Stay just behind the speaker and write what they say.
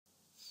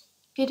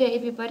Good day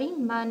everybody,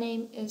 my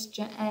name is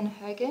Joanne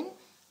Hogan.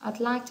 I'd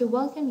like to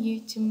welcome you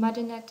to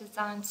Modernat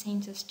Design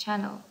Center's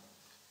channel.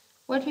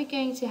 What we're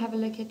going to have a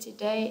look at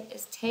today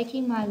is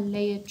taking my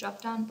layer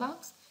drop-down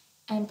box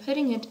and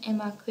putting it in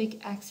my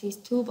quick access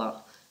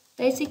toolbar,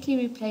 basically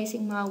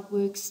replacing my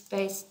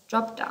workspace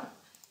drop-down.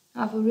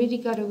 Now, I've already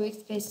got a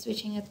workspace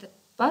switching at the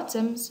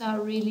bottom, so I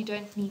really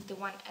don't need the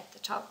one at the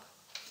top.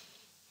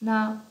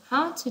 Now,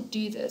 how to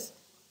do this?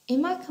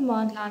 In my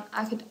command line,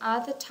 I could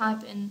either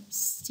type in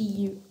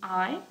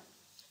CUI,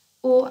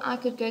 or I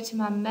could go to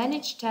my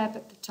Manage tab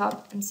at the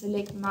top and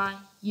select my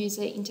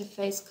User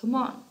Interface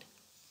command.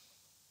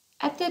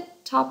 At the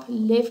top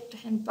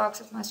left-hand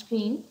box of my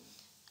screen,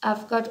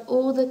 I've got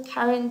all the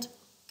current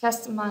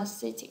customized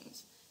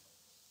settings.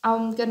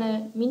 I'm going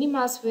to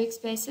minimize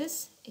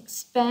workspaces,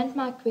 expand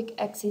my quick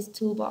access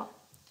toolbar.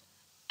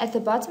 At the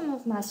bottom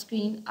of my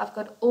screen, I've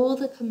got all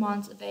the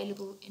commands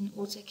available in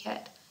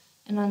AutoCAD.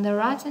 And on the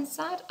right hand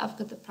side, I've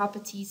got the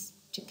properties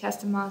to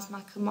customize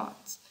my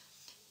commands.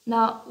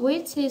 Now, where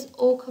it says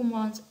all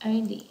commands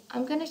only,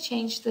 I'm going to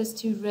change this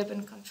to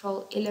ribbon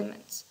control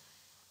elements.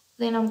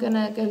 Then I'm going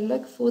to go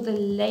look for the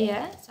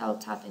layer, so I'll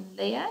type in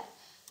layer,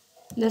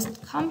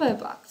 list combo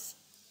box.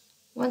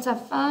 Once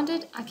I've found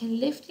it, I can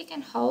left click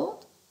and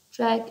hold,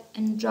 drag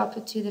and drop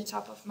it to the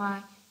top of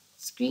my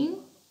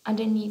screen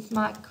underneath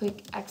my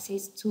quick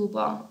access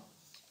toolbar.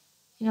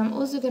 And I'm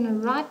also going to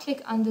right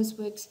click on this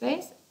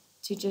workspace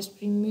to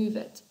just remove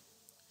it.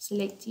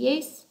 Select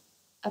yes,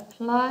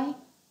 apply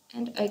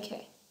and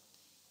OK.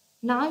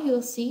 Now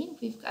you'll see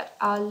we've got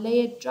our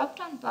layered drop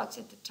down box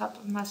at the top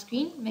of my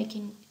screen,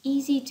 making it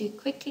easy to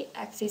quickly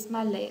access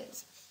my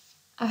layers.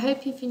 I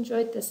hope you've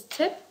enjoyed this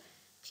tip.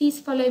 Please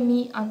follow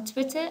me on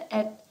Twitter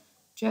at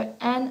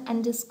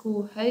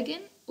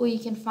Joanne_Hogan, or you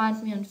can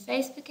find me on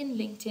Facebook and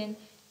LinkedIn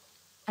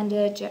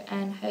under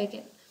Joanne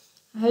Hogan.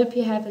 I hope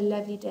you have a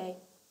lovely day.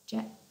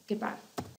 Goodbye.